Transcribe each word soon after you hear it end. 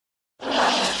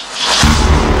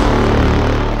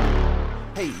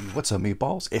What's up,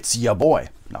 meatballs? It's ya boy.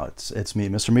 No, it's me,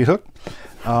 Mr. Meat Hook.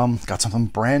 Got something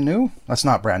brand new. That's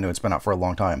not brand new. It's been out for a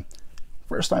long time.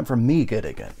 First time for me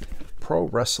getting it. Pro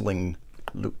wrestling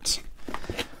loot.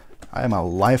 I am a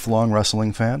lifelong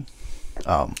wrestling fan.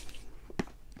 And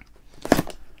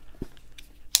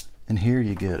here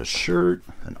you get a shirt,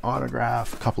 an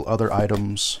autograph, a couple other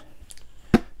items.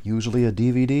 Usually a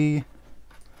DVD.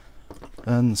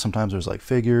 And sometimes there's like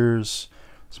figures.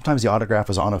 Sometimes the autograph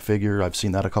is on a figure. I've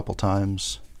seen that a couple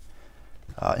times.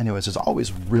 Anyways, it's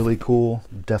always really cool.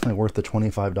 Definitely worth the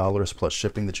 $25 plus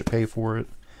shipping that you pay for it.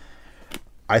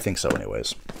 I think so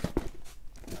anyways.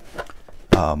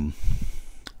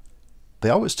 They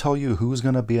always tell you who's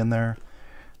going to be in there.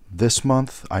 This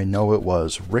month, I know it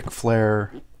was Ric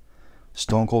Flair,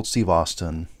 Stone Cold Steve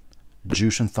Austin,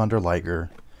 Jushin Thunder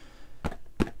Liger,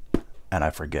 and I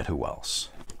forget who else.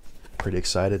 Pretty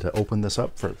excited to open this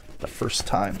up for the first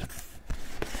time.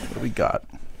 What do we got?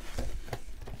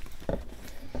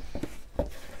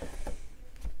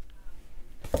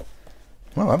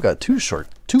 Well, I've got two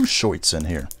shorts in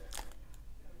here.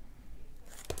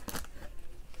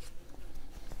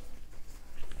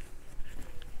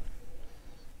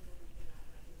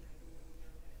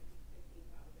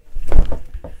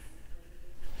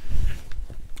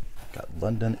 Got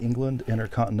London, England,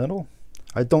 Intercontinental.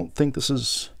 I don't think this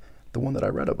is the one that I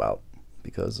read about,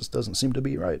 because this doesn't seem to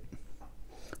be right.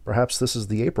 Perhaps this is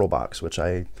the April box, which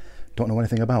I don't know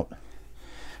anything about.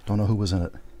 Don't know who was in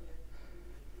it.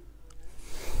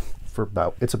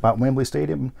 It's about Wembley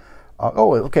Stadium.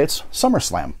 Oh, okay, it's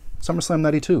SummerSlam. SummerSlam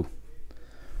 92,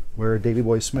 where Davey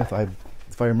Boy Smith,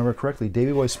 if I remember correctly,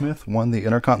 Davey Boy Smith won the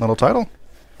Intercontinental title.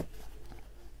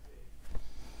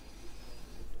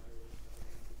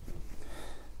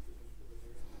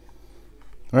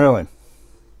 Really?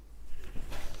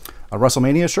 A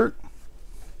WrestleMania shirt.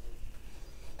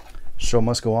 Show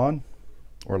must go on.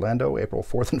 Orlando, April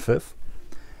 4th and 5th.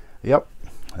 Yep,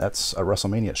 that's a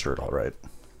WrestleMania shirt, all right.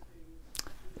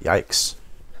 Yikes.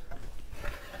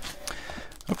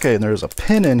 Okay, and there's a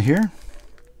pin in here.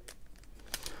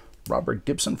 Robert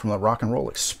Gibson from the Rock and Roll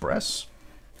Express.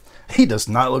 He does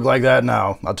not look like that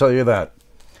now, I'll tell you that.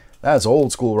 That's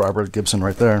old school Robert Gibson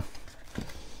right there.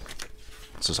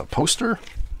 This is a poster.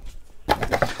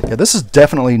 Yeah, this is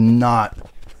definitely not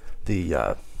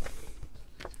the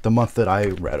month that I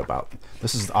read about.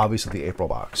 This is obviously the April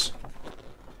box.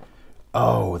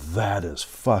 Oh, that is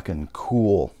fucking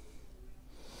cool.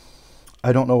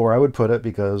 I don't know where I would put it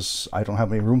because I don't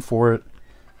have any room for it,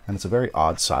 and it's a very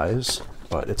odd size,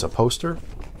 but it's a poster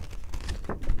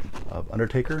of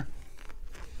Undertaker.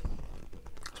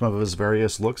 Some of his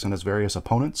various looks and his various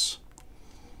opponents.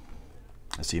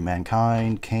 I see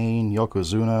Mankind, Kane,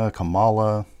 Yokozuna,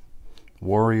 Kamala,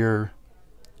 Warrior,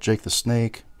 Jake the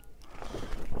Snake.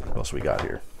 What else we got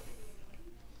here?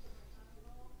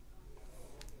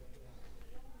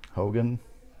 Hogan.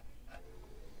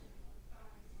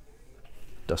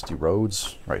 Dusty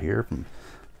Rhodes right here from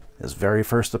his very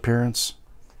first appearance.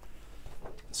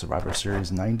 Survivor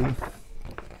Series 90.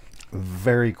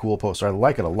 Very cool poster. I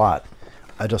like it a lot.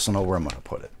 I just don't know where I'm going to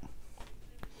put it.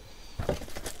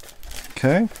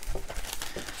 Okay.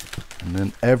 And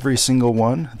then every single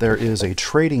one, there is a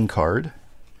trading card.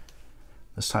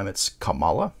 This time it's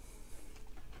Kamala.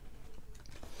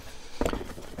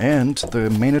 And the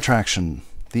main attraction,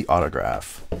 the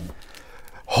autograph.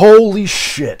 Holy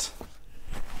shit!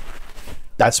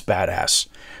 That's badass.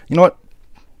 You know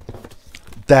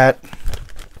what?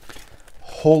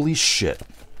 Holy shit.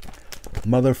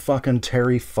 Motherfucking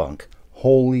Terry Funk.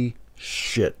 Holy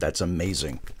shit, that's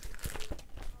amazing.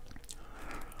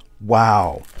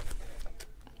 Wow.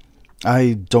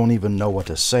 I don't even know what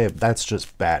to say. That's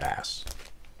just badass.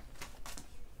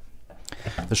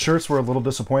 The shirts were a little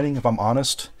disappointing, if I'm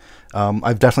honest.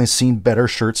 I've definitely seen better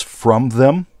shirts from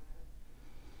them.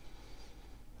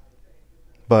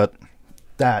 But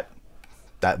that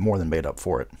more than made up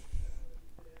for it.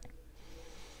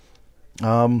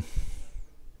 I'm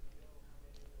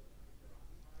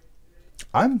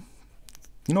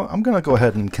gonna go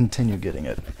ahead and continue getting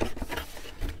it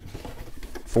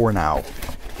for now.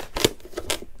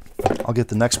 I'll get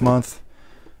the next month.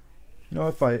 You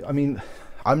know,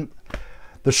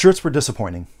 the shirts were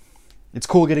disappointing. It's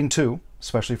cool getting two,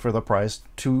 especially for the price.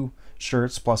 2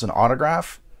 shirts plus an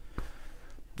autograph.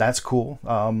 That's cool.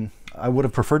 I would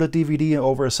have preferred a DVD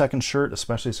over a second shirt,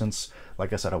 especially since,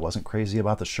 like I said, I wasn't crazy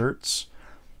about the shirts.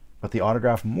 But the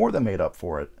autograph more than made up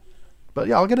for it. But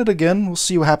yeah, I'll get it again. We'll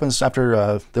see what happens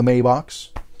after the May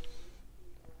box.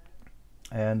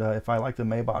 And if I like the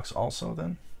May box also,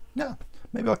 then yeah,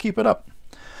 maybe I'll keep it up.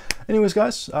 Anyways,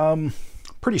 guys,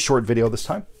 pretty short video this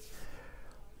time.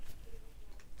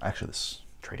 Actually, this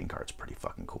trading card's pretty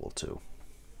fucking cool too.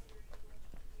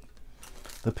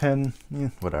 The pin,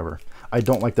 whatever. I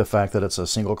don't like the fact that it's a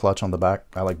single clutch on the back.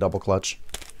 I like double clutch.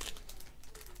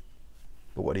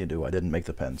 But what do? I didn't make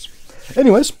the pins.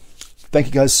 Anyways, thank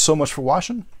you guys so much for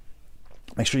watching.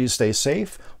 Make sure you stay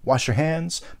safe, wash your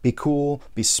hands, be cool,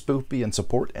 be spoopy, and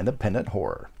support independent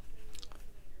horror.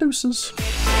 Deuces.